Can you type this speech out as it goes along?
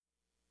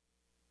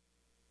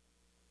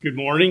Good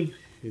morning.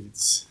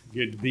 It's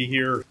good to be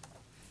here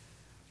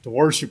to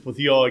worship with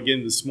you all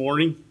again this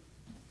morning.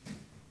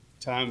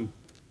 Time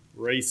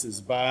races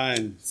by,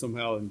 and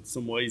somehow in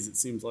some ways it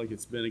seems like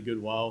it's been a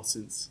good while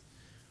since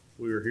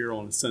we were here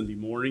on a Sunday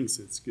morning,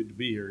 so it's good to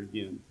be here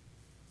again.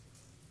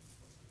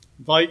 I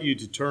invite you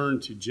to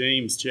turn to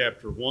James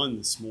chapter 1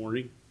 this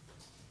morning.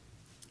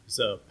 It's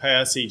a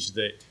passage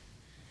that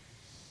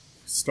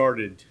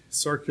started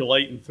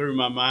circulating through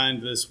my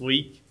mind this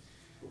week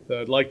that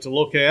I'd like to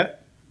look at.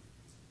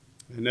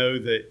 I know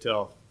that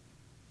y'all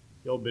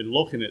have been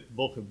looking at the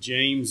book of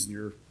James in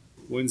your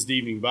Wednesday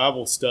evening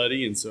Bible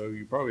study, and so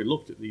you probably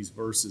looked at these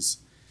verses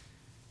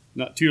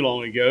not too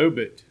long ago,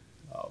 but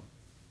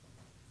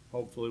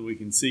hopefully we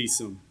can see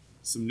some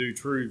new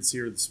truths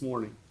here this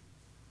morning,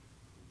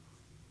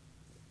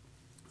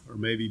 or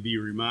maybe be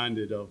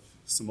reminded of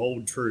some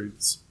old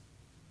truths.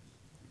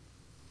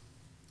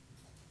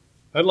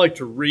 I'd like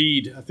to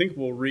read, I think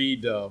we'll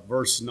read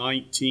verse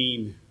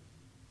 19,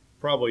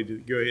 probably to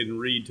go ahead and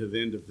read to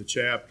the end of the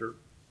chapter.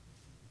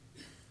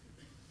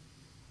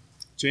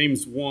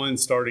 James 1,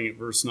 starting at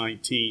verse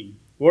 19.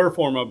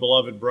 Wherefore, my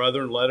beloved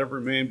brethren, let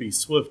every man be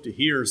swift to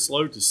hear,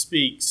 slow to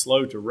speak,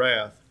 slow to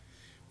wrath.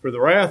 For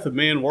the wrath of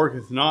man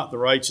worketh not the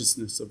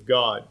righteousness of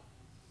God.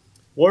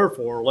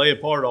 Wherefore, lay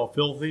apart all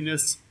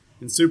filthiness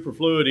and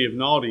superfluity of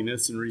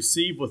naughtiness, and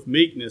receive with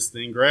meekness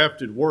the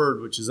engrafted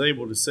word which is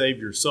able to save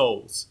your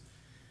souls.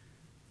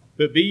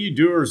 But be ye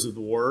doers of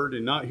the word,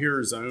 and not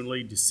hearers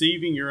only,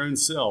 deceiving your own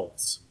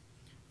selves.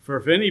 For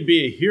if any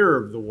be a hearer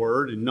of the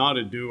word, and not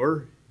a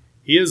doer,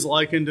 he is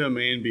like unto a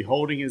man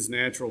beholding his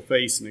natural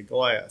face in a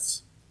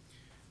glass.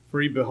 For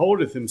he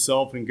beholdeth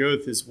himself, and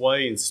goeth his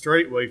way, and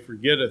straightway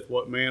forgetteth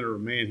what manner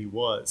of man he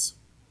was.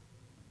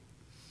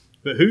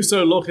 But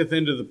whoso looketh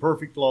into the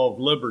perfect law of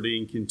liberty,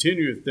 and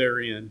continueth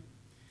therein,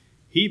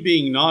 he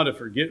being not a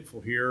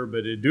forgetful hearer,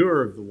 but a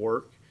doer of the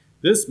work,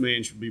 this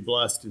man shall be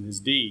blessed in his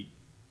deed.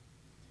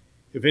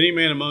 If any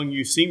man among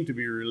you seem to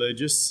be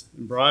religious,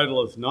 and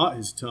bridleth not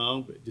his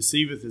tongue, but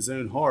deceiveth his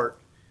own heart,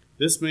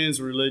 this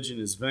man's religion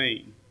is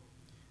vain.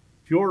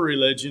 Pure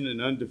religion and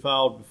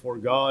undefiled before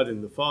God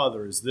and the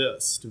Father is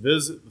this, to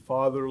visit the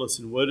fatherless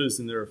and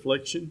widows in their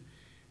affliction,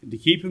 and to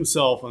keep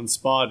himself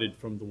unspotted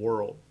from the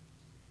world.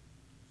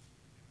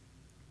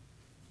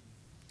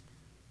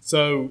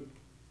 So,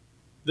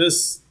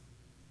 these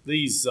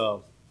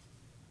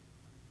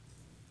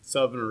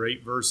 7 or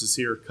 8 verses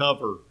here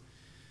cover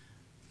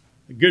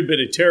a good bit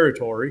of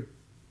territory.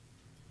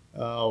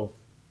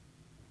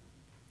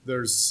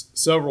 There's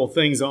several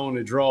things I want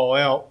to draw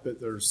out, but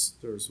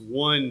there's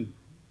one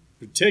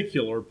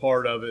particular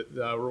part of it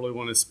that I really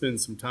want to spend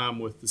some time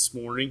with this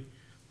morning.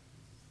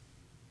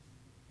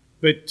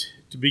 But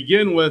to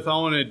begin with, I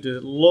wanted to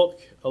look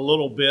a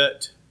little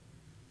bit.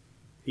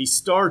 He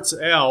starts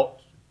out,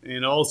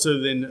 and also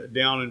then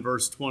down in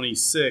verse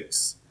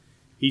 26,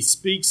 he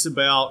speaks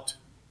about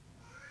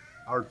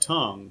our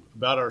tongue,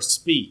 about our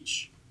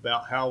speech,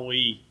 about how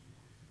we,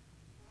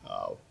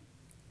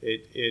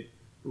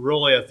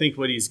 really, I think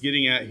what he's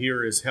getting at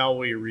here is how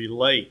we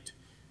relate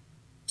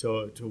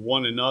to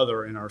one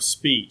another in our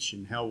speech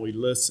and how we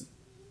listen.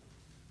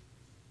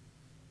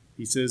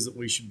 He says that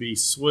we should be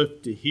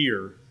swift to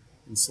hear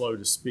and slow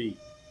to speak.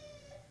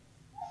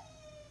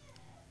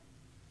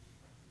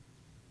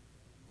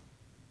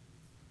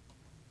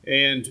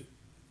 And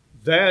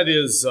that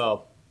is,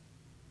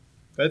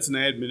 that's an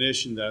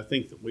admonition that I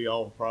think that we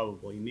all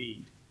probably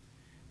need,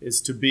 is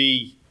to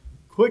be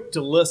quick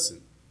to listen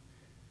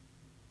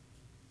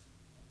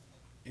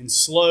and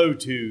slow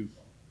to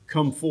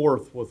come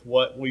forth with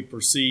what we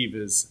perceive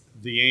as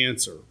the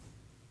answer.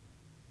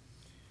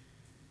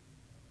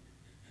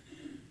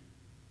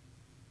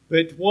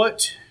 But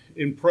what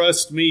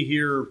impressed me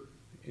here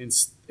in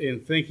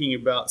thinking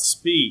about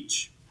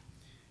speech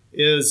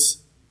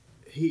is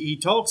he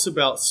talks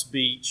about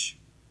speech,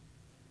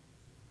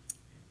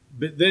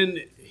 but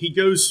then he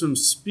goes from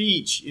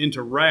speech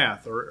into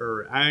wrath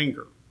or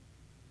anger.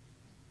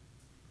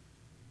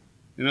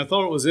 And I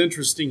thought it was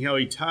interesting how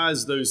he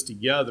ties those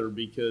together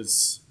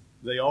because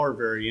they are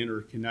very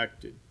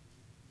interconnected.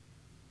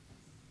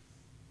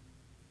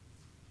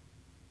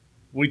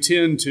 We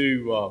tend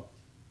to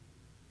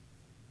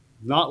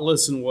not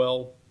listen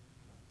well,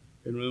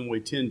 and then we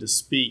tend to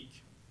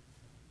speak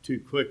too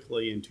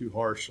quickly and too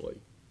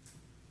harshly.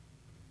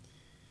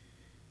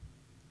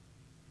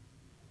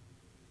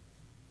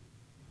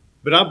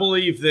 But I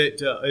believe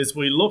that as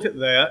we look at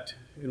that,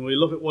 and we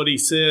look at what he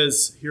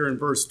says here in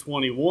verse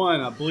 21,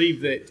 I believe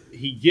that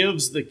he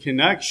gives the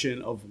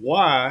connection of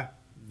why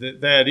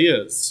that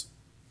is.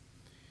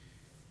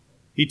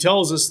 He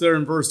tells us there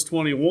in verse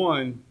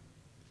 21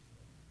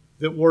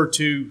 that we're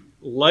to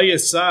lay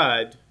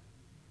aside,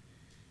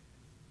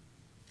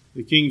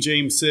 the King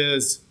James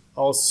says,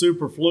 all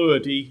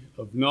superfluity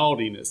of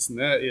naughtiness, and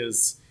that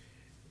is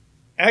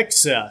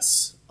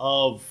excess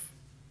of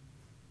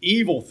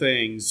evil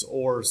things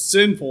or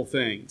sinful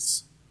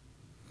things,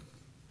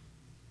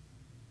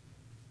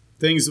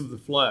 things of the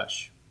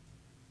flesh.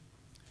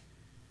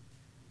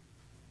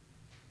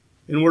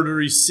 And we're to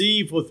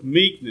receive with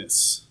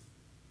meekness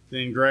the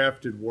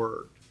engrafted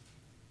word,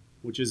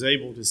 which is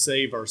able to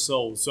save our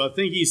souls. So I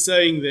think he's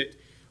saying that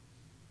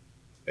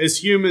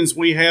as humans,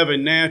 we have a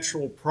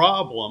natural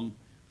problem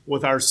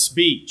with our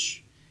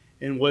speech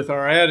and with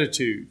our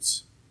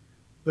attitudes.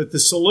 But the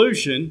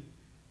solution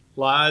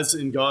lies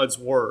in God's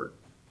word.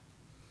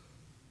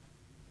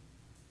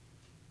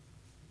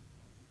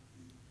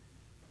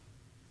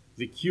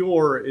 The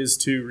cure is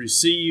to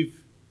receive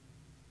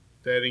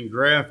that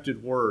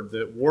engrafted word,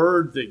 that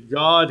word that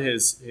God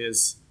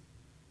has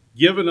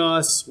given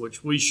us,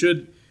 which we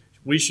should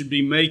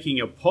be making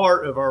a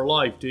part of our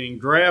life. To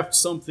engraft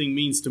something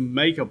means to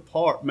make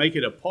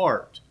it a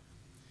part.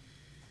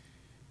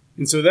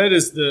 And so that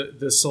is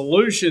the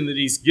solution that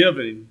he's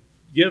giving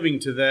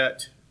to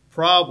that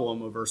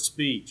problem of our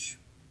speech.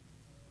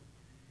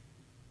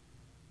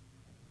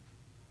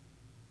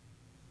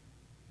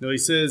 Now he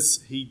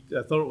says,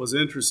 I thought it was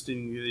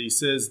interesting that he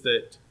says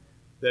that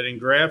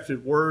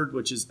engrafted word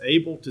which is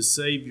able to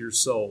save your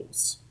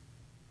souls.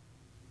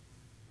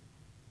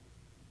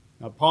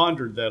 I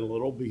pondered that a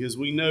little because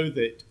we know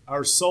that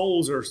our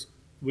souls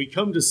we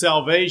come to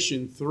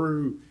salvation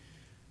through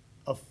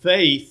a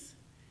faith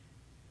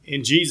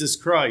in Jesus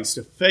Christ,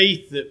 a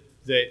faith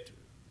that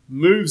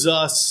moves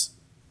us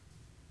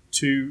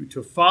to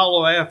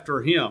follow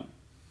after him.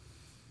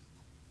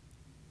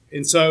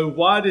 And so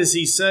why does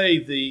he say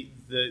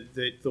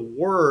that the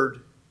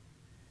word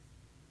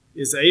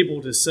is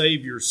able to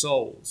save your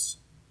souls?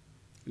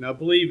 And I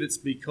believe it's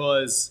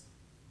because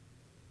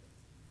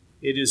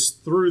it is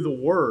through the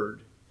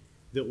word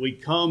that we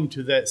come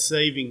to that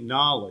saving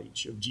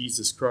knowledge of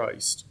Jesus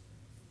Christ.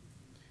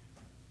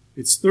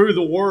 It's through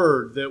the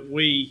word that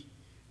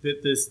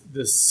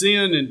the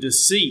sin and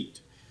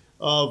deceit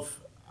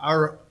of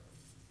our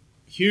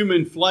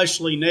human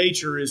fleshly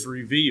nature is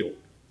revealed.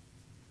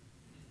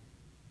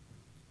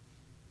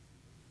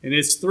 And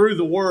it's through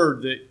the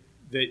word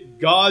that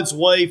God's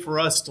way for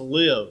us to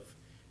live,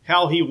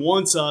 how he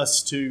wants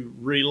us to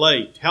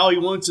relate, how he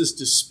wants us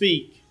to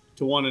speak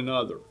to one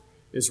another,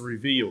 is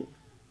revealed.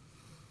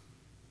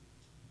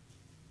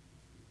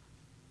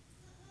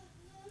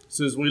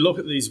 So as we look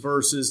at these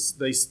verses,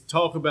 they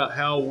talk about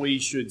how we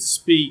should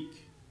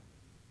speak.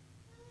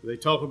 They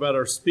talk about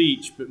our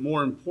speech, but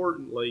more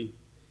importantly,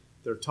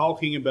 they're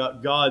talking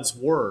about God's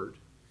word.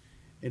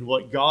 And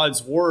what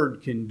God's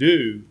word can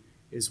do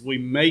is we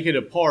make it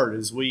a part,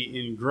 as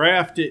we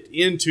engraft it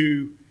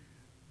into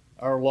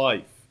our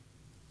life.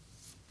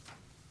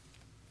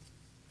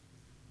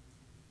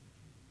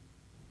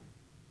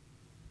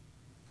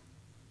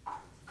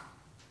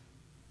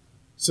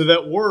 So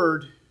that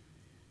word,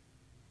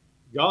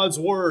 God's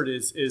word,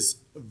 is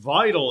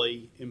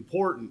vitally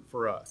important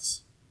for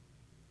us.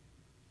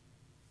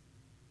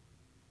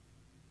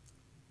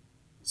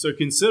 So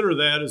consider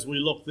that as we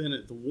look then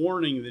at the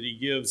warning that he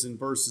gives in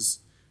verses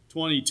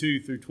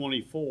 22 through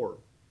 24.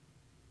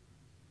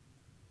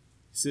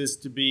 He says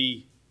to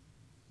be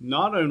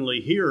not only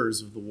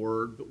hearers of the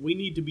word, but we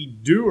need to be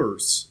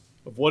doers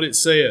of what it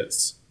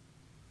says.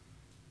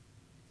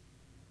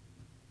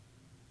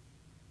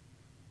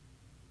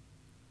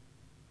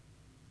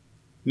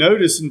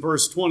 Notice in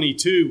verse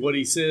 22 what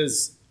he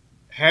says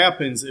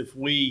happens if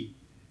we're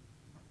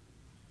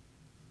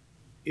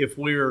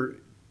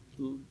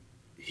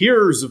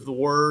hearers of the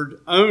word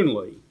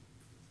only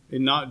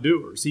and not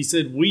doers. He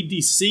said, we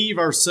deceive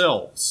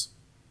ourselves.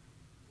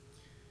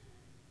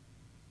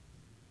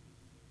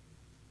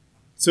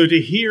 So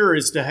to hear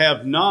is to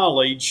have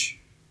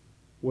knowledge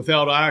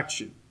without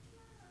action.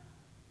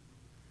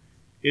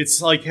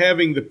 It's like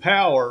having the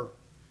power,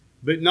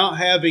 but not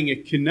having a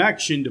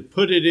connection to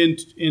put it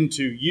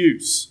into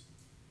use.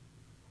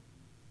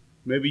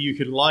 Maybe you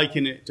could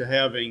liken it to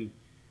having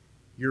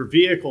your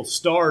vehicle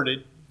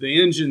started,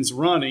 the engine's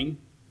running,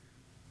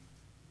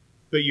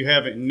 but you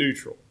have it in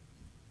neutral.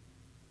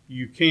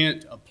 You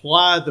can't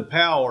apply the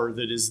power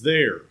that is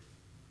there.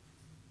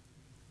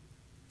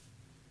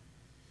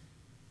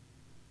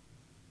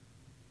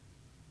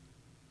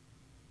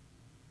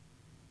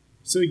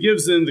 So he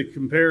gives them the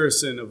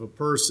comparison of a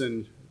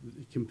person,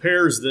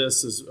 compares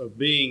this as of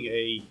being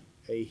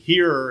a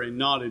hearer and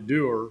not a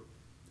doer,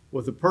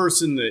 with a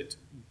person that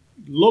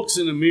looks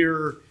in a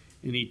mirror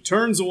and he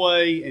turns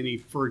away and he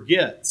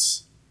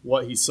forgets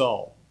what he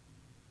saw.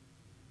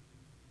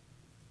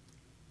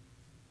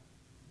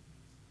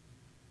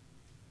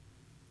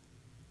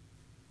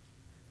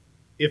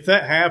 If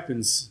that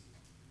happens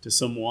to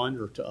someone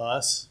or to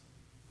us,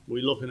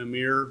 we look in a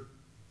mirror,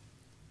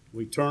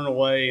 we turn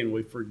away, and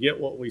we forget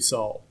what we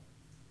saw.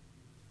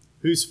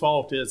 Whose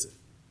fault is it?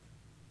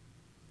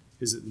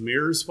 Is it the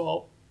mirror's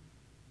fault?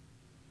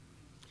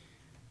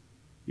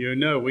 We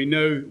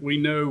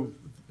know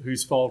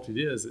whose fault it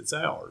is. It's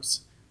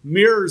ours.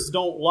 Mirrors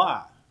don't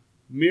lie.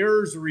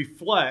 Mirrors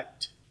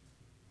reflect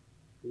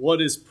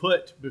what is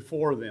put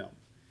before them.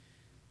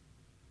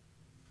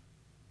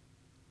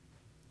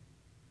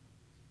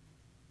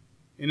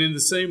 And in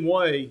the same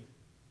way,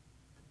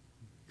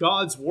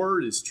 God's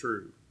word is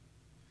true.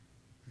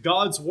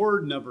 God's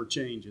word never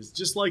changes.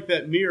 Just like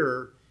that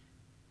mirror,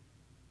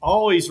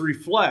 always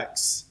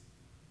reflects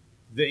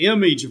the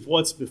image of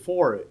what's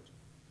before it.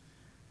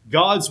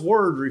 God's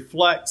Word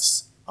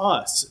reflects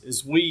us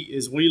as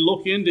we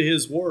look into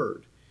His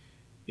Word.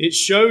 It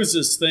shows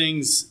us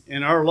things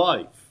in our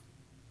life.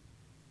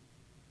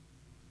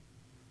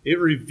 It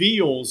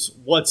reveals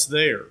what's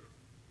there,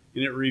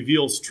 and it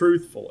reveals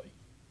truthfully.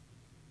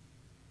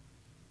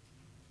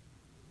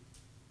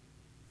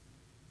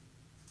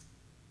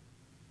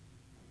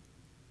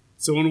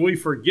 So when we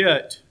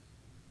forget,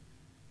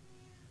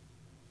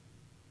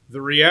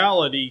 the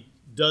reality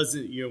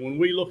doesn't, when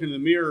we look in the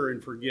mirror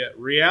and forget,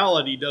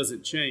 reality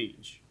doesn't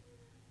change.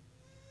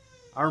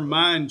 Our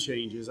mind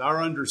changes,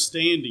 our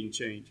understanding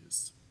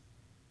changes.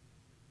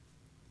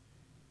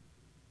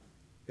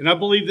 And I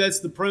believe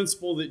that's the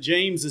principle that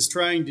James is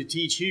trying to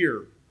teach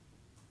here,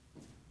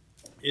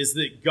 is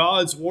that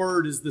God's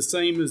Word is the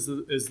same as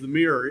the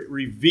mirror. It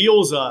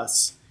reveals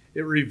us.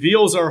 It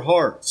reveals our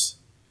hearts.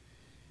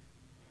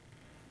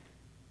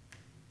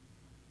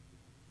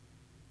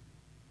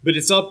 But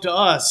it's up to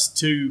us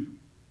to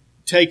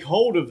take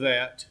hold of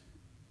that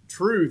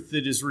truth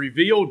that is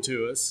revealed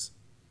to us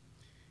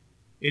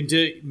and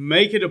to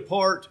make it a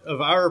part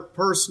of our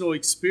personal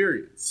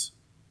experience,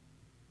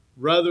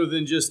 rather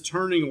than just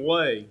turning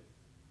away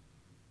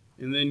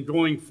and then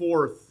going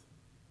forth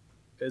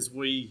as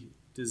we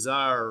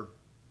desire,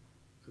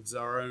 as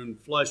our own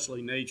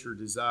fleshly nature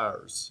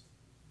desires.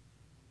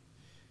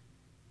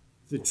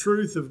 The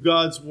truth of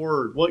God's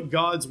Word, what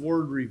God's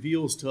Word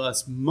reveals to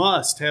us,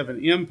 must have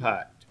an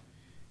impact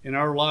in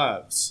our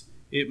lives.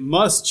 It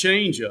must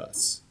change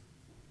us,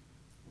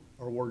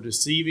 or we're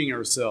deceiving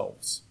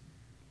ourselves.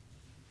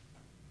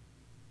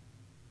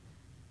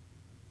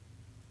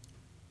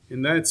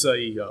 And that's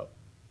I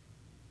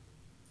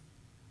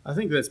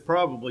think that's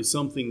probably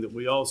something that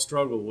we all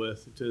struggle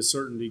with to a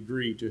certain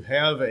degree, to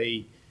have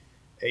a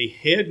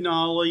head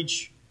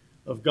knowledge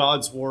of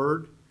God's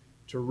Word,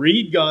 to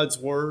read God's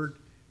Word,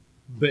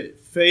 but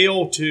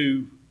fail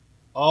to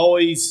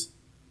always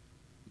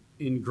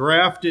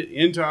engraft it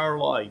into our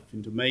life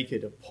and to make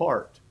it a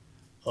part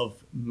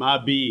of my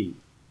being.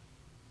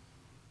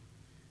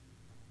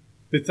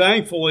 But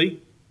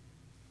thankfully,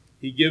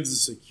 He gives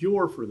us a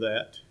cure for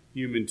that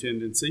human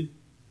tendency.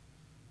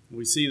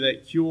 We see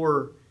that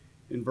cure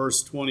in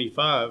verse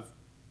 25,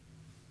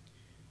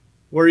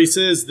 where He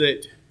says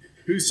that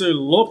whoso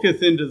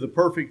looketh into the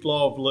perfect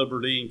law of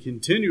liberty and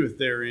continueth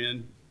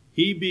therein,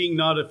 he being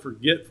not a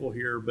forgetful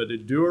hearer, but a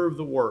doer of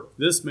the work,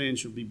 this man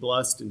shall be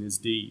blessed in his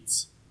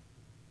deeds.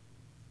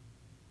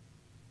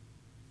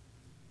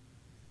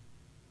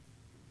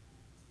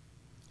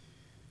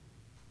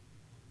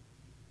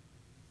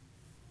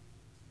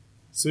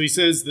 So he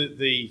says that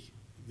the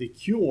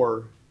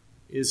cure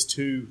is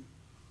to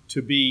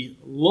be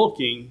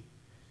looking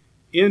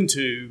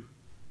into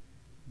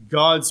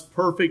God's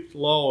perfect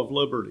law of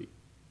liberty.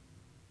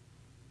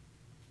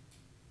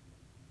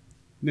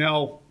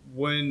 Now,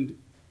 when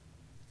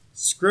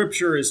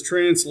Scripture is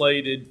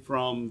translated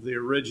from the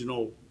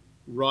original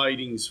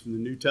writings from the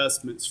New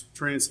Testament,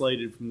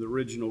 translated from the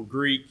original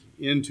Greek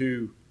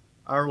into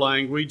our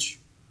language,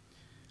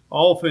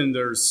 often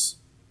there's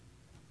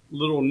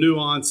little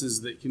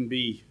nuances that can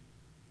be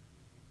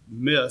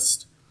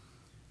missed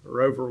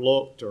or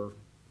overlooked, or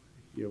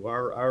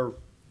our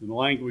the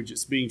language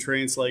it's being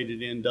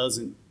translated in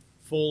doesn't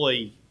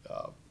fully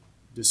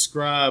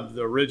describe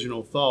the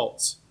original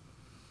thoughts.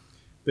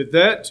 But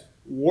that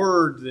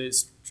word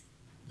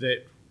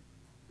that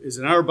is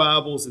in our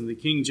Bibles, in the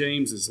King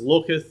James, is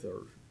looketh,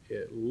 or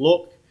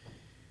look,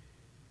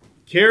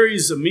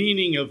 carries a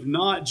meaning of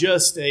not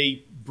just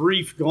a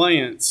brief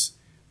glance,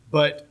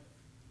 but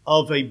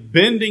of a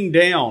bending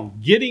down,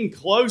 getting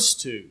close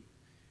to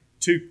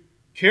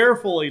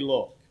carefully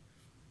look.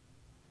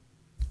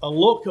 A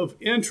look of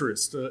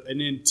interest, an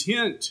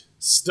intent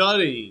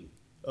studying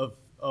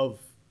of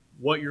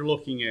what you're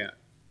looking at.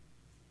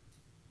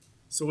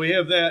 So we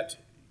have that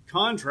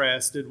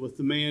contrasted with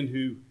the man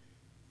who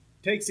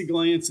takes a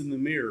glance in the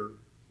mirror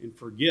and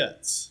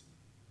forgets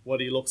what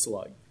he looks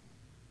like,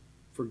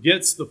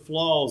 forgets the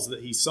flaws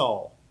that he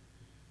saw.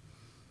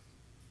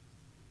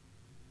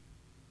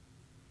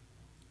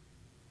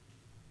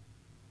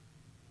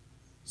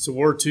 So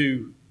we're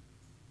to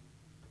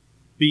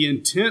be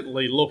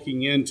intently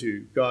looking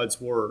into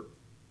God's Word.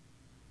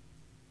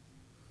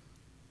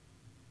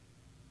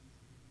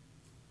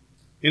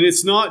 And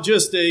it's not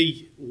just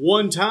a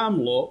one-time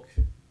look.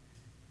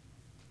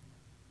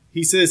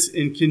 He says,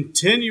 and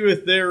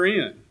continueth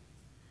therein.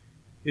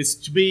 It's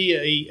to be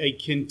a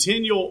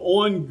continual,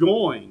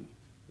 ongoing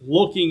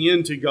looking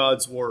into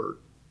God's Word.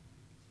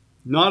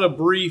 Not a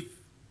brief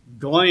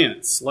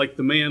glance like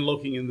the man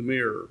looking in the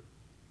mirror.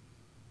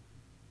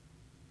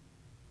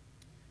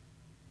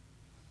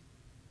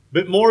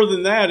 But more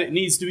than that, it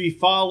needs to be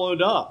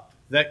followed up.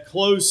 That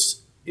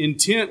close,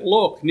 intent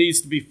look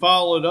needs to be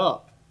followed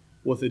up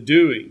with a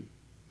doing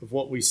of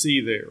what we see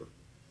there.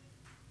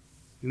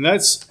 And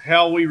that's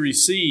how we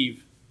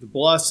receive the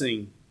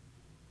blessing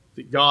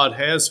that God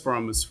has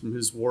from us from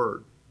His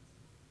Word.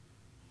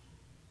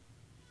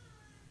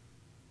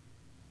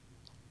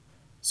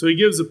 So he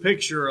gives a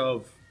picture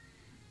of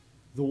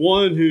the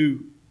one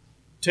who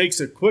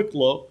takes a quick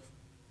look,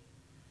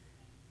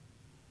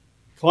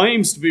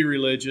 claims to be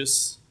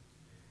religious,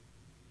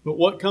 but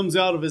what comes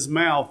out of his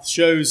mouth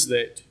shows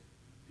that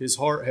his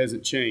heart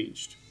hasn't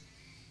changed.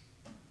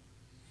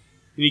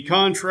 And he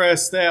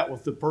contrasts that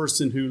with the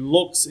person who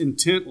looks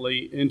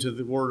intently into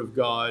the Word of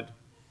God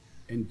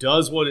and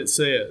does what it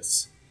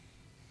says.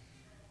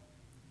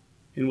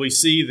 And we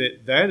see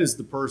that that is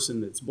the person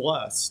that's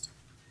blessed.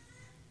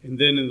 And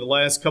then in the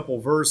last couple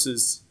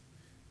verses,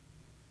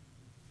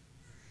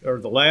 or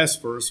the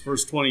last verse,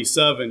 verse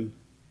 27,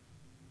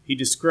 he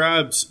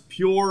describes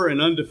pure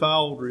and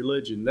undefiled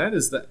religion. That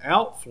is the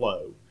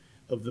outflow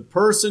of the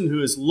person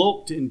who has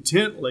looked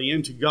intently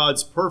into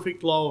God's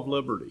perfect law of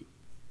liberty,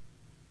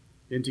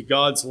 into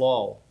God's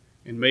law,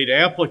 and made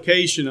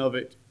application of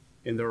it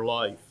in their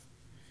life.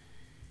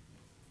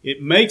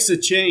 It makes a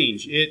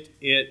change.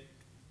 It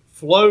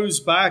flows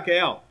back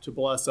out to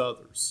bless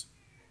others.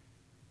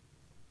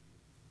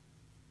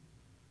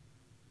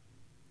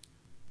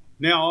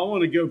 Now, I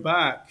want to go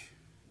back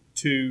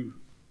to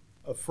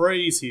a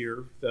phrase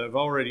here that I've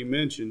already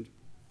mentioned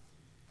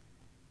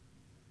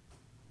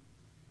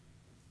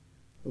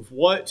of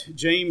what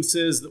James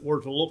says that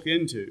we're to look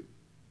into.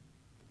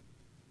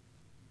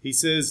 He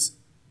says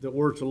that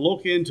we're to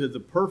look into the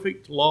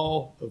perfect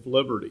law of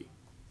liberty.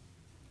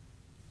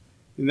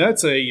 And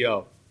that's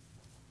an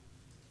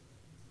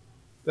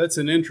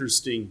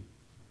interesting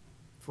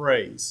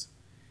phrase.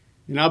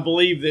 And I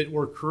believe that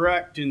we're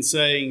correct in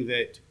saying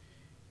that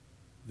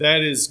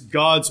that is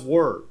God's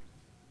Word,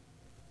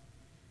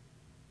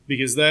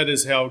 because that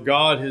is how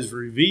God has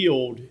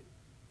revealed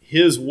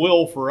His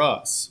will for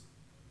us.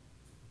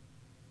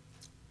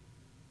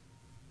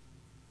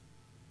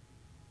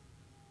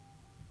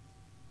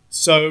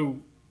 So,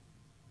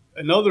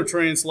 another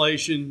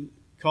translation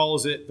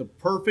calls it the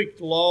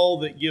perfect law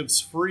that gives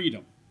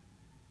freedom.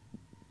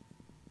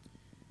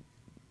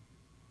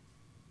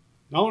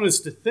 And I want us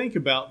to think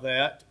about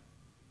that.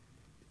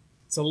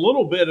 It's a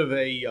little bit of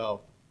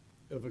a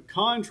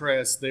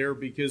contrast there,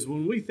 because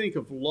when we think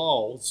of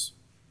laws,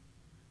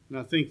 and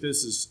I think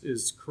this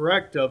is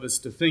correct of us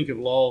to think of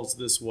laws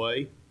this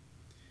way,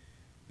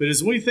 but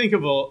as we think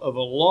of a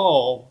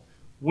law,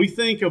 we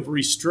think of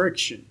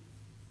restriction.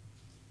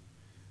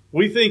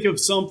 We think of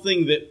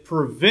something that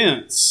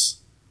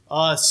prevents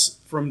us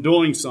from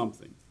doing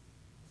something.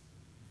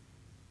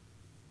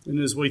 And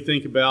as we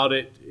think about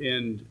it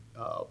in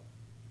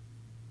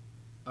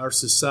our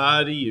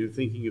society, you're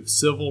thinking of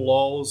civil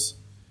laws.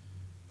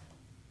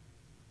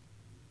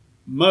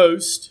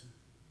 Most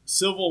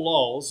civil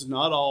laws,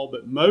 not all,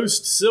 but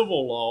most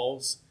civil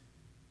laws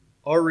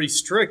are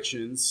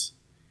restrictions,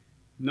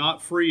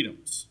 not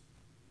freedoms.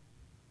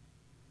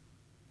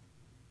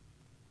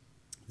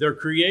 They're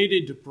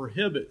created to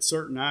prohibit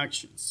certain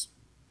actions.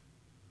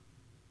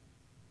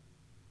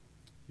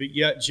 But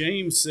yet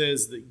James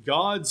says that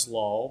God's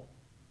law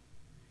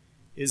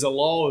is a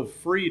law of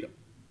freedom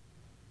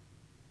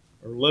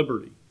or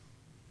liberty.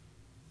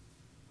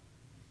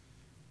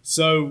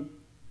 So,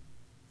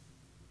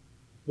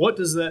 what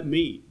does that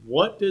mean?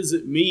 What does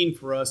it mean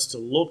for us to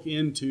look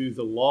into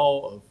the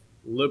law of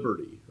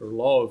liberty or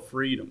law of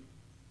freedom?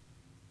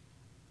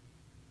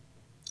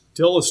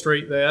 To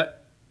illustrate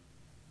that,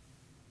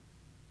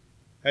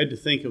 I had to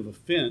think of a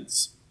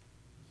fence.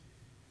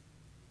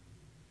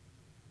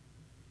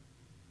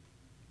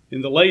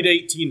 In the late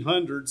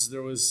 1800s,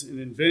 there was an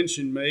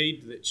invention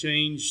made that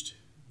changed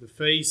the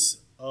face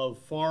of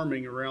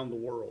farming around the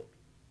world.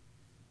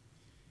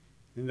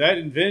 And that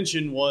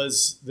invention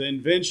was the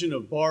invention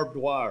of barbed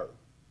wire.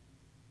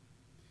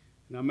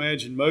 And I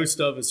imagine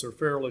most of us are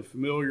fairly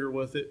familiar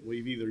with it.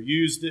 We've either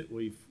used it,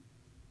 we've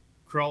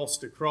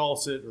crossed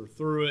across it or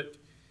through it,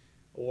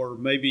 or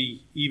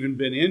maybe even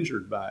been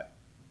injured by it.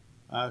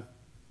 I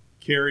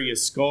carry a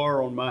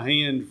scar on my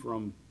hand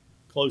from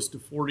close to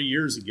 40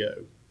 years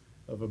ago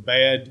of a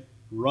bad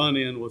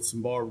run-in with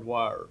some barbed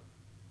wire.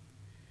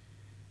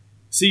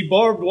 See,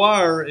 barbed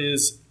wire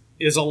is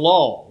a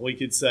law, we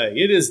could say.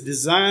 It is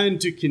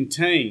designed to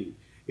contain.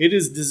 It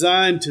is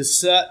designed to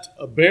set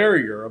a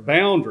barrier, a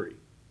boundary.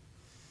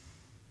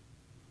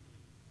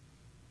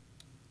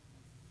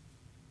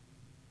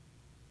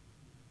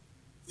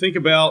 Think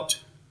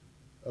about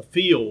a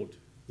field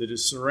that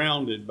is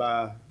surrounded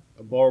by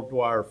a barbed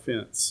wire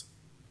fence.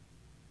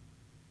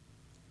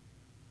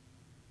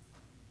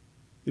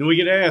 And we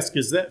get asked,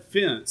 is that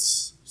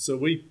fence, so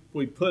we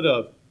put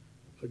a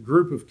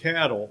group of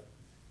cattle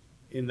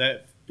in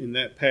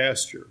that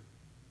pasture.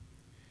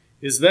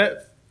 Is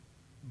that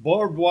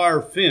barbed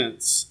wire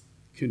fence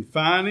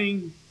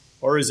confining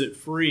or is it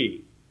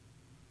free?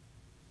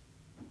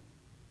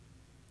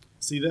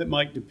 See, that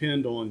might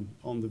depend on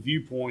the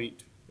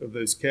viewpoint of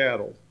those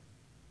cattle.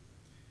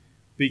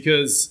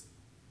 Because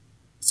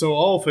so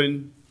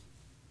often,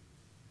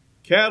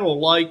 cattle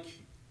like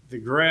the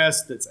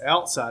grass that's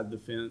outside the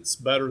fence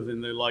better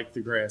than they like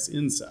the grass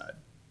inside.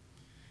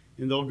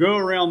 And they'll go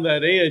around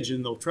that edge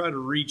and they'll try to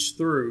reach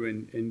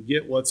through and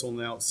get what's on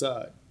the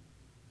outside.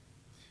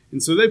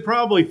 And so they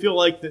probably feel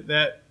like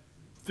that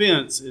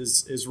fence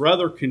is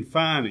rather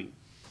confining.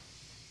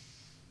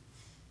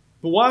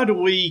 But why do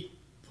we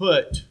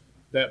put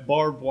that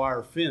barbed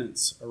wire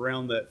fence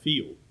around that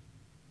field?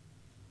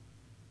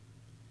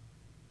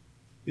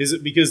 Is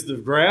it because the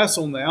grass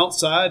on the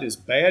outside is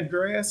bad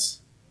grass?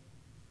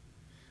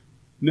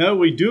 No,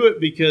 we do it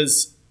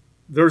because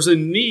there's a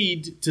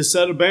need to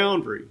set a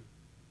boundary.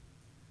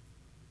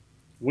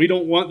 We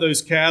don't want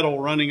those cattle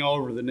running all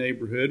over the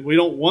neighborhood. We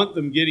don't want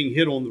them getting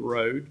hit on the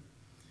road.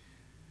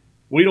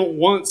 We don't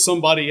want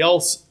somebody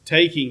else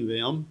taking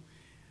them.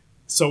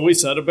 So we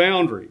set a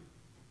boundary.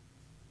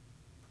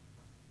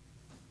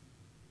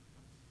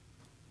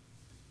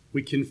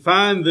 We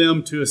confine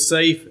them to a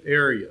safe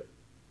area.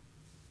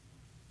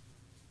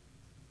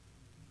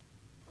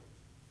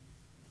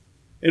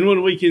 And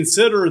when we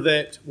consider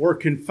that we're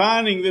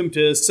confining them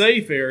to a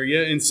safe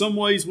area, in some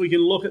ways we can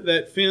look at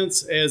that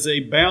fence as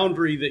a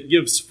boundary that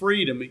gives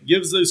freedom. It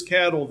gives those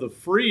cattle the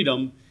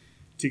freedom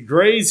to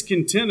graze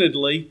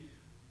contentedly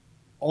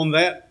on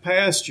that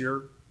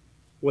pasture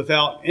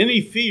without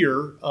any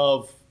fear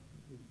of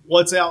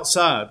what's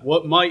outside,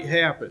 what might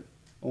happen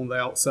on the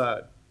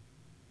outside.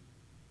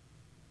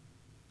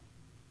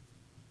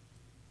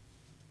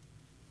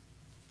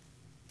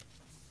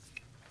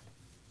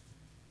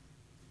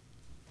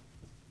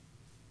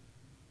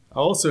 I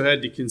also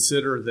had to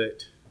consider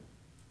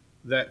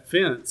that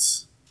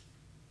fence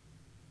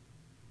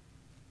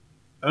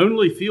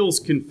only feels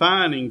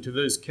confining to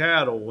those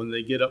cattle when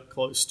they get up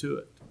close to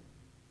it.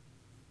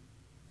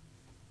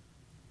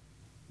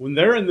 When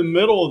they're in the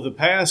middle of the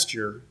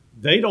pasture,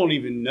 they don't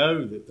even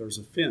know that there's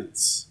a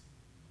fence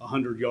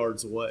 100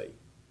 yards away.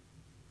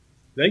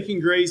 They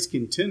can graze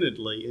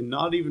contentedly and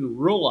not even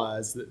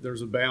realize that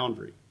there's a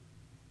boundary.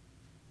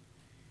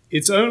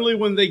 It's only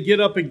when they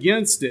get up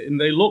against it and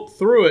they look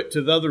through it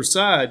to the other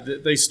side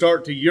that they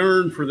start to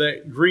yearn for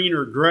that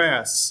greener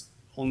grass,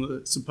 on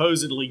the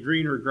supposedly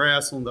greener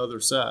grass on the other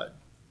side.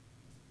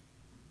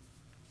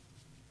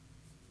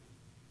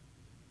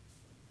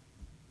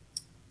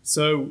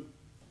 So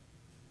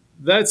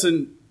that's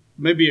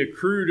maybe a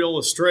crude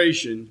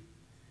illustration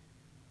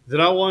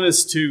that I want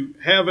us to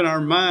have in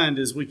our mind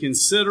as we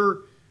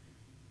consider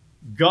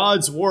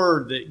God's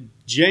word that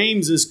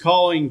James is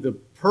calling the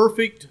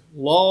perfect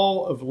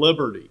law of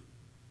liberty.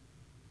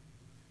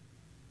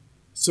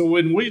 So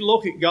when we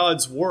look at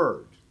God's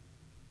word,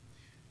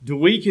 do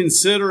we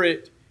consider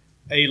it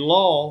a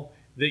law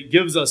that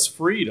gives us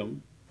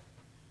freedom,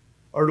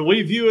 or do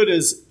we view it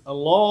as a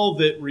law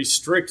that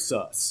restricts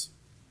us?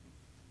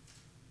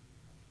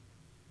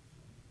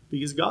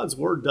 Because God's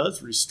word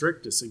does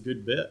restrict us a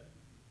good bit.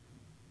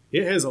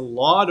 It has a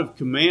lot of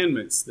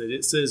commandments that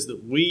it says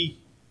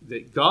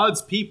that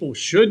God's people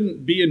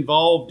shouldn't be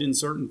involved in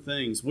certain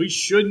things. We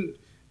shouldn't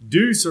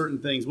do certain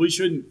things. We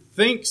shouldn't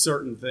think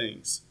certain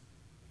things.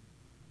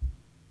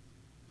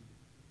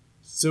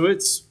 So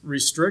it's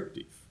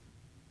restrictive.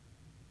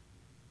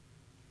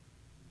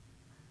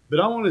 But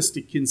I want us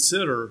to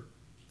consider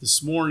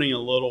this morning a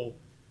little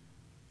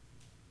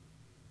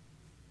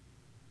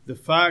the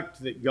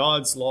fact that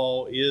God's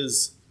law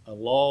is a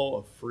law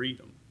of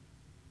freedom.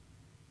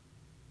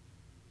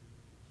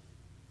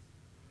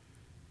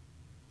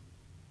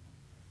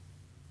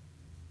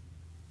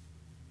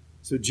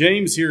 So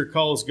James here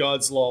calls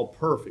God's law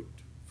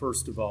perfect,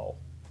 first of all.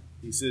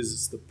 He says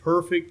it's the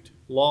perfect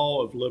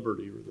law of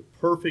liberty, or the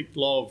perfect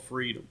law of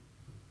freedom.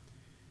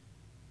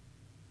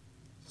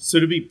 So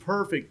to be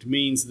perfect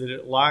means that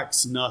it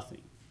lacks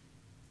nothing.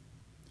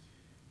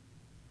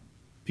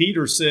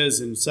 Peter says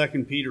in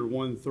 2 Peter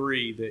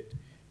 1:3 that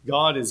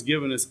God has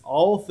given us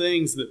all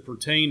things that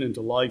pertain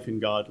unto life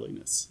and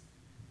godliness.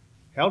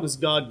 How does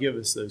God give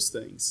us those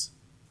things?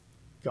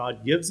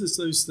 God gives us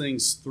those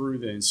things through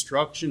the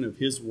instruction of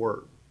His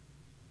Word.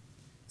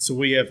 So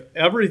we have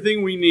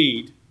everything we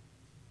need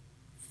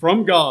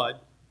from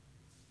God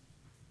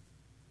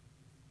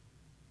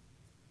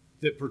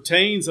that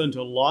pertains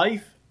unto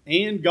life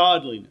and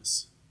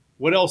godliness.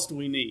 What else do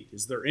we need?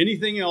 Is there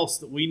anything else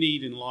that we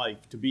need in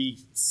life to be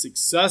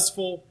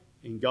successful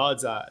in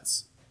God's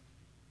eyes?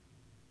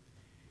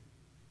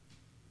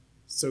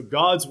 So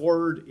God's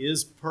Word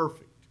is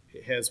perfect.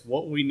 It has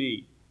what we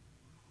need.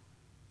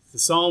 The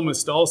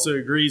psalmist also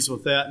agrees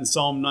with that in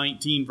Psalm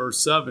 19,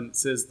 verse 7. It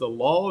says, "The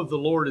law of the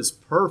Lord is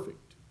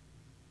perfect,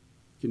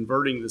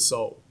 converting the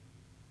soul."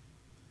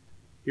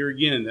 Here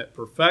again, that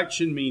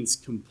perfection means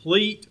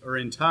complete or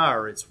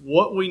entire. It's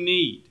what we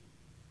need.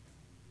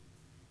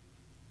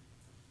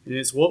 And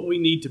it's what we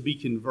need to be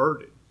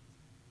converted,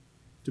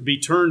 to be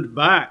turned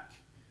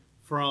back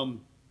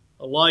from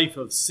a life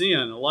of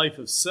sin, a life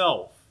of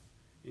self,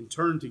 and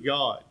turn to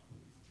God.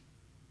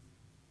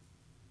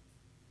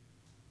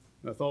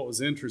 I thought it was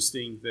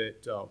interesting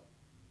that I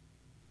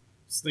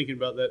was thinking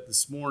about that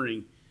this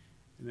morning,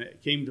 and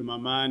it came to my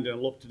mind, and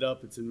I looked it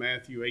up. It's in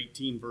Matthew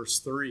 18, verse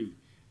 3,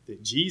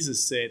 that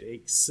Jesus said,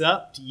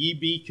 "Except ye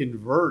be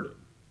converted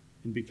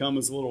and become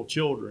as little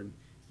children,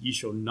 ye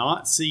shall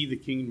not see the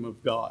kingdom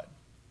of God."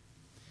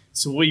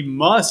 So we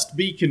must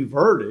be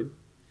converted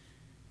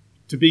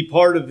to be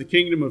part of the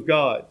kingdom of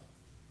God.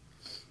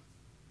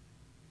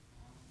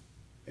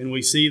 And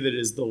we see that it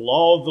is the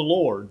law of the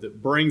Lord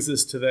that brings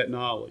us to that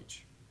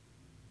knowledge.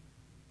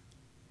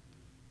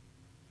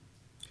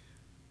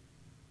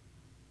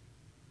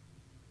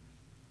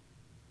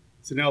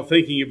 So now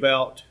thinking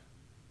about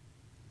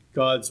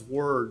God's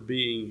word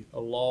being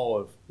a law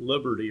of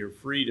liberty or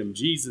freedom,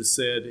 Jesus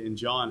said in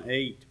John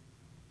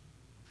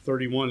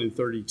 8:31 and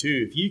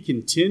 32, if you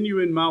continue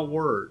in my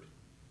word,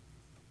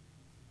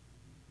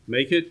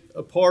 make it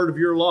a part of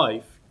your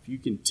life. If you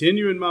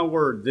continue in my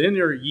word, then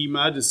are ye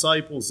my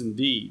disciples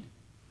indeed.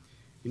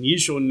 And ye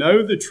shall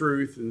know the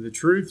truth, and the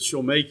truth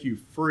shall make you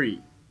free.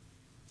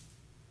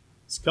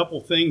 There's a couple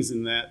things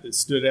in that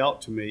stood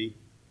out to me.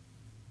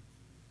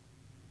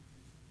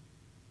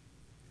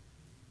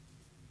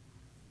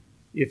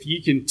 If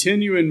ye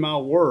continue in my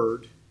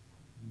word,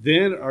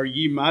 then are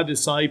ye my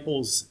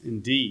disciples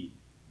indeed.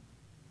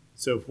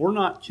 So if we're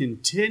not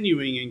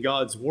continuing in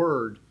God's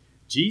word,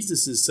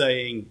 Jesus is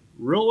saying,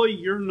 really,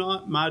 you're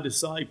not my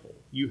disciple.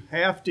 You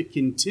have to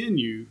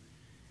continue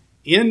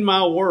in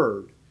my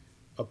word,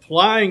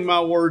 applying my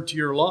word to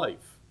your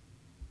life.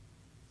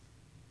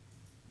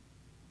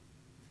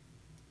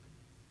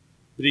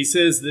 But he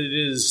says that it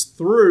is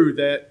through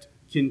that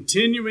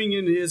continuing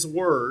in his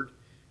word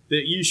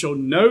that you shall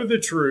know the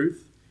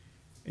truth,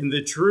 and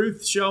the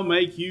truth shall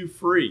make you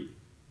free.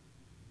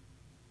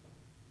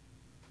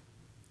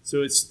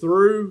 So it's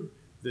through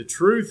the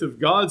truth of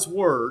God's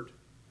word,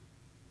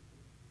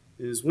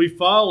 and as we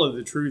follow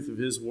the truth of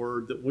his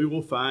word, that we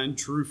will find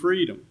true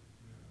freedom.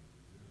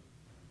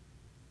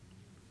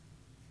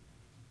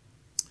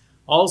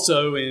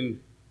 Also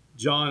in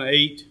John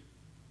 8,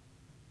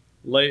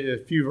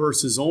 a few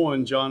verses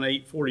on, John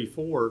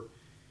 8:44,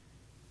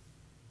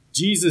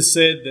 Jesus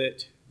said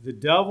that the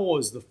devil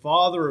is the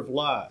father of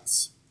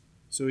lies.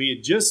 So he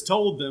had just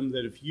told them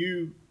that if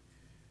you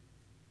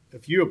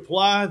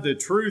apply the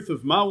truth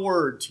of my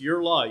word to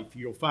your life,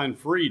 you'll find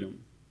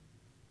freedom.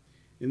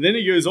 And then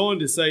he goes on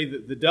to say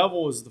that the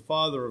devil is the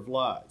father of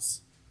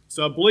lies.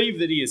 So I believe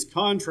that he is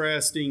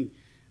contrasting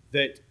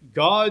that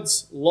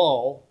God's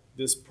law,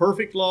 this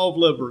perfect law of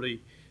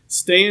liberty,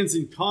 stands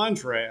in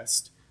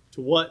contrast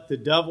to what the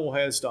devil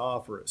has to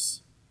offer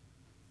us.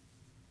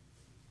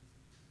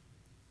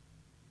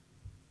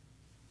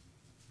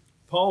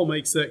 Paul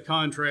makes that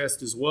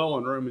contrast as well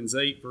in Romans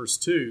 8, verse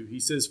 2. He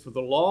says, for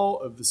the law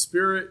of the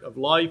Spirit of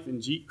life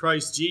in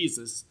Christ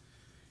Jesus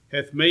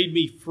hath made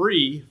me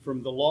free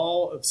from the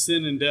law of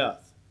sin and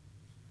death.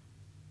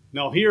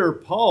 Now here,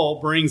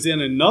 Paul brings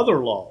in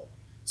another law.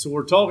 So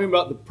we're talking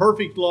about the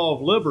perfect law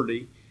of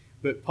liberty,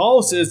 but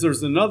Paul says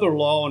there's another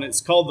law, and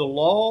it's called the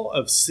law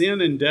of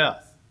sin and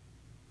death.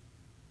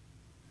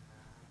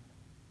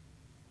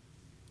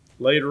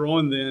 Later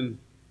on then,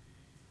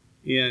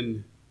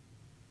 in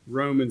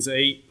Romans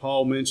 8,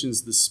 Paul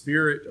mentions the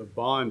spirit of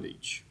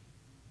bondage,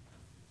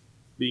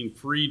 being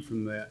freed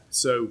from that.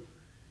 So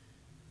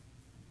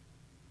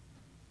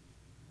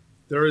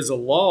there is a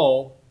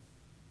law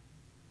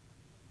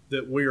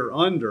that we are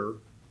under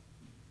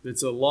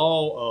that's a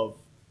law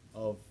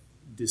of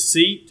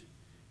deceit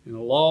and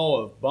a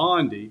law of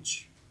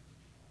bondage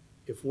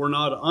if we're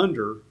not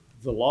under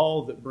the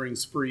law that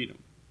brings freedom.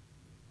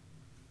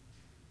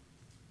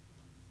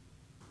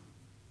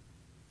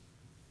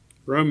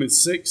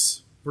 Romans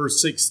 6,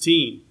 verse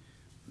 16.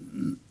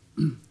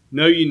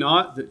 Know ye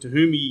not that to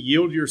whom ye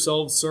yield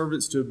yourselves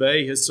servants to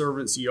obey, his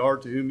servants ye are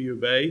to whom ye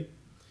obey,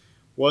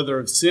 whether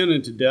of sin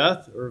unto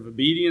death or of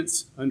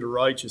obedience unto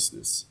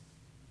righteousness?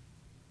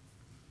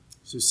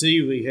 So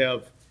see, we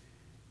have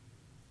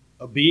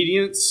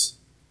obedience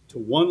to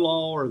one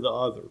law or the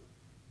other.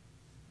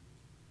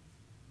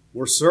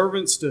 We're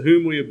servants to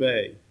whom we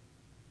obey,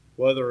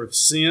 whether of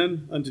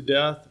sin unto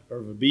death or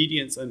of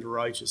obedience unto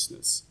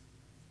righteousness.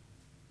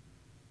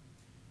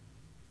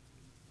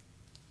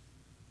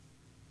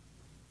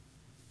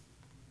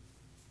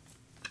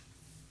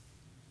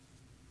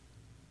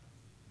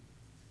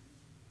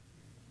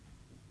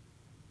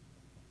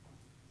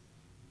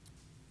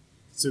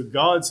 So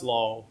God's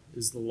law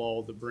is the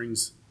law that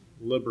brings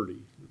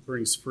liberty, that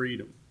brings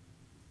freedom.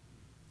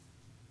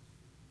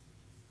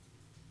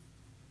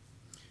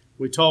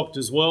 We talked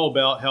as well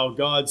about how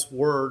God's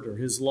word or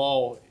his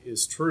law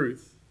is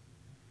truth.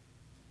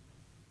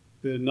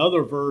 But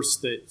another verse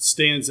that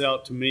stands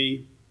out to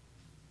me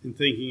in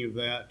thinking of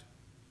that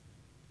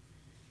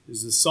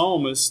is the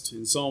psalmist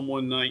in Psalm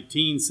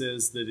 119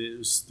 says that it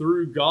was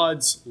through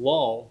God's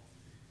law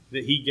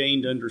that he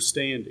gained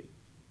understanding.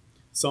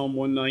 Psalm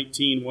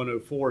 119,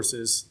 104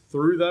 says,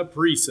 through thy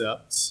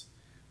precepts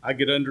I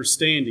get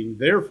understanding,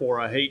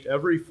 therefore I hate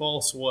every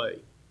false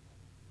way.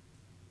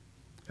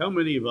 How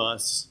many of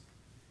us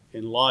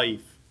in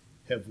life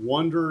have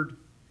wondered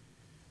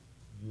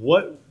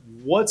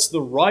what's the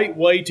right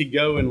way to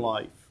go in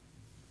life?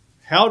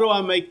 How do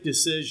I make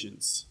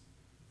decisions?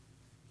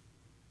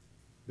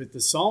 But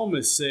the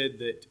psalmist said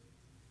that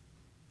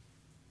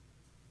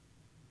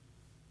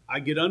I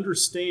get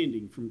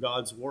understanding from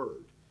God's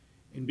word.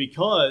 And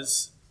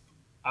because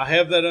I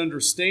have that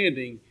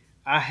understanding,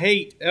 I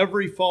hate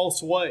every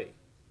false way.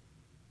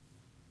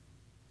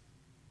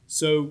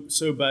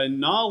 So by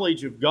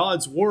knowledge of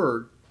God's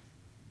word,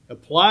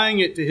 applying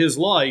it to his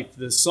life,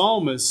 the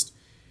psalmist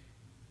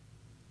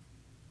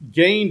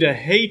gained a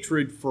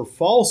hatred for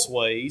false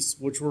ways,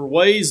 which were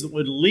ways that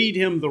would lead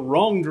him the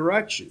wrong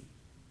direction.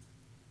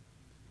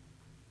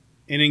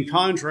 And in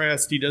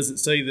contrast, he doesn't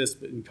say this,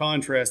 but in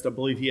contrast, I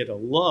believe he had a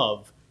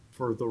love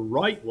for the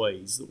right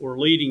ways that were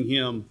leading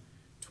him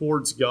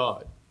towards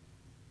God.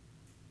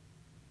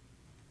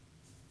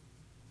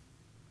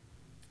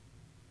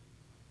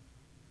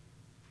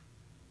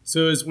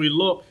 So as we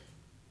look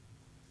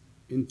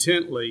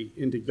intently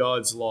into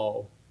God's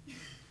law,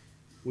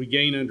 we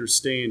gain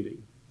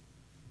understanding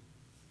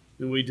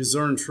and we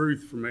discern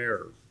truth from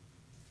error.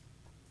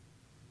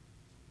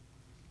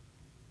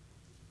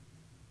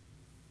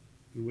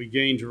 And we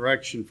gain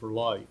direction for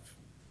life.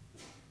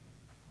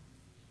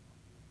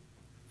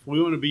 If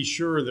we want to be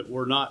sure that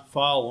we're not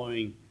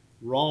following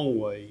wrong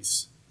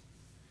ways,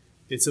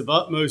 it's of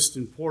utmost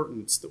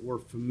importance that we're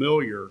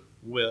familiar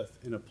with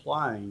and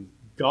applying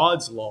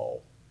God's law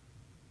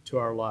to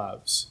our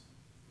lives.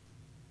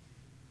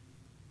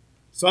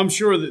 So I'm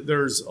sure that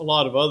there's a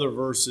lot of other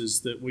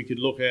verses that we could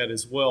look at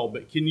as well,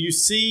 but can you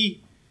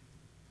see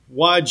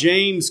why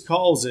James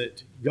calls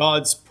it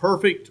God's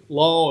perfect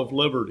law of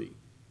liberty?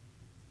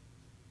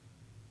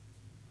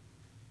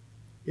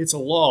 It's a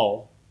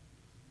law.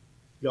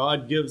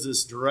 God gives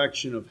us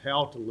direction of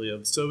how to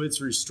live, so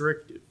it's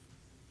restrictive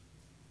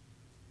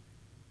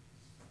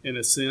in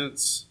a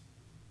sense.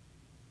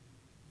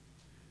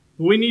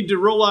 We need to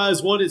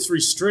realize what it's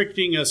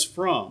restricting us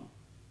from.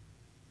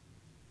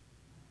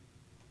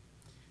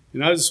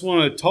 And I just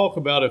want to talk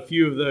about a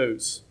few of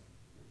those.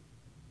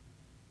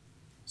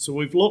 So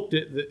we've looked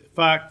at the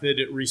fact that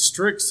it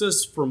restricts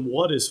us from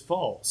what is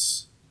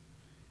false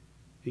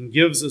and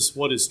gives us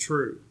what is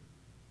true.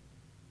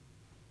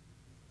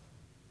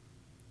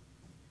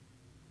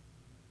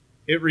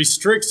 It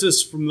restricts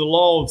us from the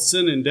law of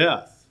sin and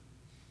death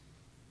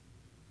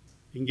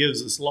and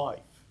gives us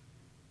life.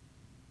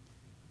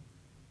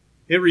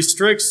 It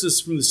restricts us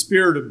from the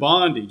spirit of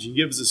bondage and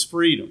gives us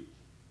freedom.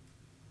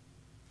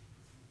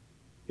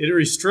 It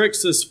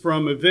restricts us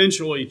from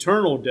eventual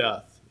eternal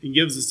death and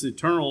gives us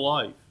eternal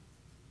life.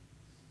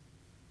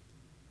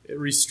 It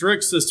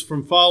restricts us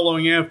from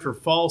following after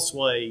false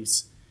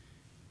ways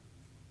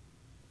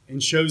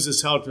and shows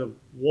us how to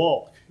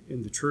walk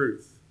in the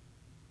truth.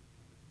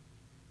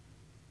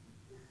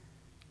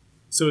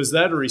 So is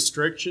that a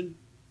restriction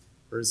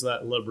or is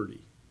that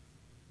liberty?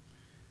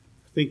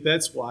 I think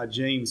that's why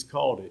James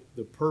called it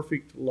the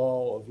perfect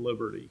law of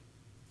liberty.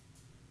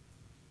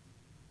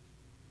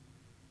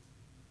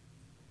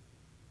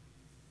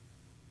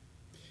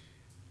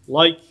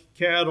 Like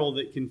cattle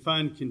that can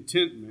find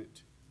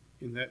contentment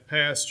in that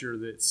pasture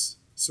that's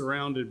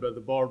surrounded by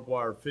the barbed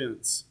wire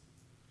fence,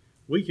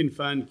 we can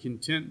find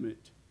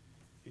contentment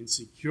and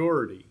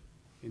security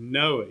in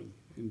knowing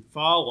and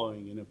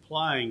following and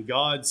applying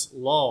God's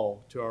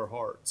law to our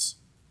hearts.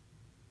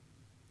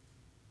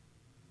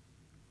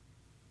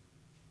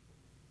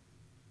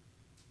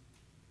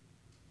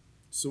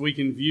 So we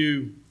can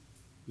view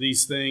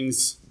these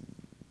things,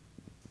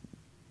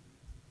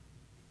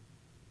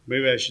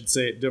 maybe I should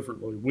say it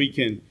differently.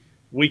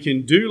 We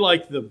can do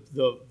like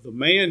the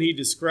man he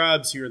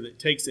describes here that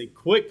takes a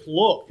quick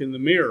look in the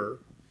mirror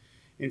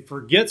and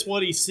forgets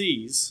what he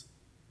sees.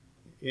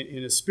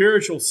 In a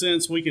spiritual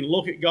sense, we can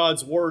look at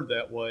God's word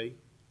that way.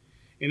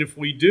 And if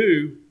we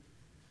do,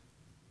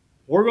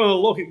 we're going to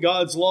look at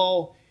God's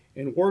law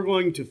and we're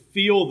going to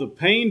feel the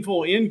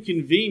painful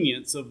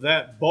inconvenience of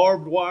that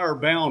barbed wire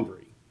boundary.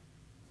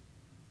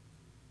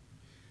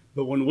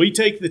 But when we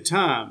take the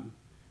time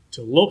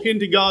to look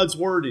into God's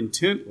word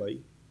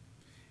intently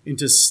and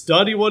to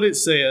study what it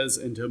says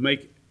and to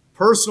make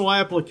personal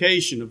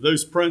application of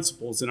those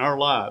principles in our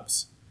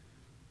lives,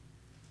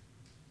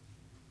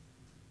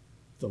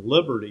 the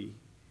liberty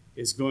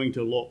is going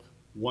to look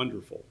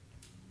wonderful.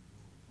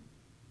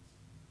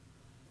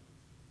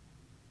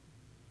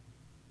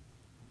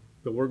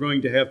 But we're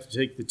going to have to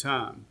take the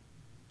time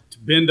to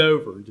bend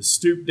over and to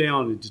stoop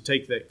down and to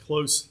take that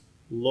close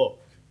look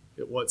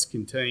at what's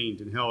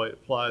contained and how it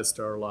applies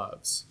to our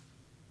lives.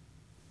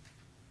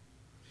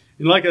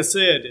 And like I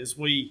said, as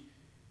we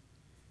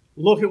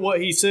look at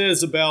what he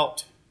says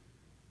about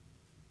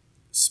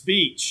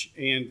speech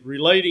and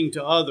relating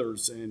to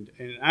others and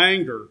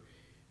anger,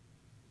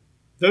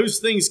 those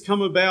things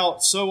come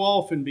about so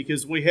often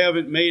because we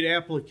haven't made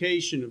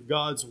application of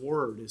God's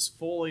word as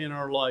fully in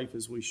our life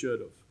as we should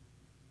have.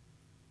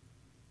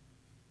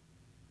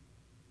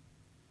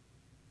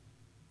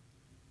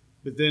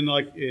 But then,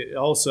 like it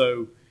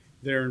also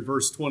there in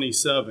verse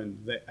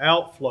 27, the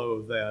outflow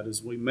of that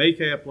is we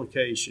make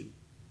application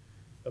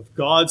of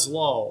God's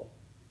law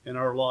in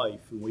our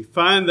life, and we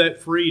find that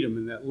freedom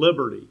and that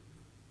liberty.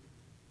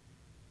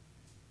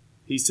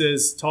 He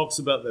talks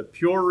about the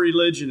pure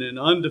religion and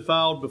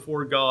undefiled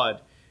before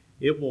God.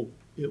 It will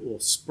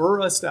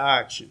spur us to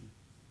action,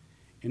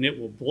 and it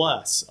will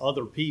bless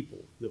other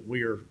people that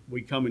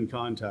we come in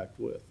contact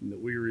with and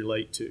that we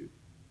relate to.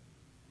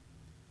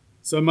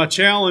 So my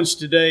challenge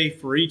today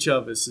for each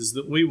of us is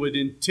that we would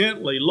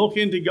intently look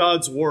into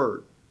God's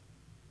Word,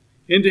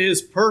 into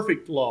His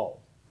perfect law,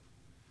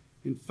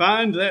 and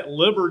find that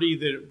liberty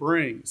that it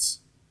brings.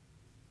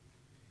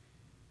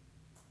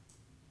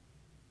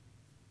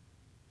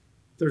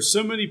 There's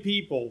so many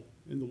people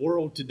in the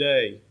world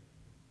today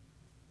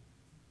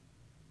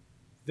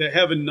that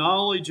have a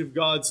knowledge of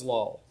God's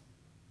law,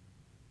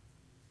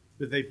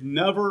 but they've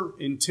never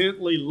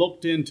intently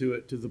looked into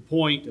it to the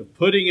point of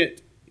putting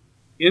it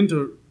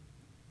into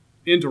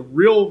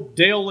real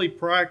daily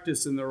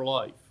practice in their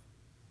life.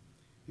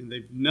 And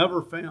they've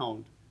never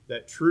found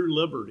that true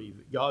liberty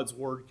that God's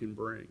Word can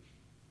bring.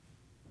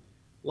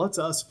 Let's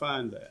us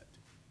find that.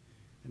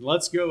 And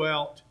let's go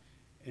out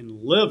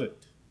and live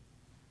it.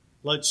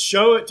 Let's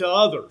show it to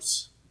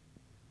others.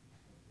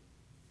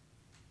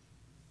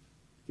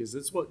 Because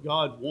that's what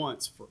God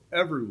wants for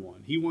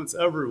everyone. He wants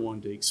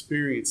everyone to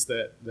experience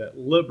that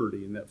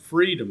liberty and that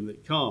freedom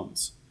that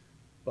comes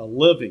by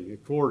living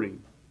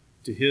according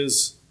to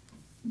His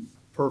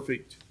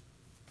perfect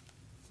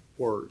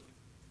Word.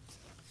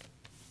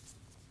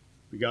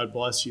 May God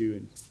bless you,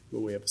 and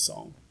will we have a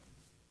song?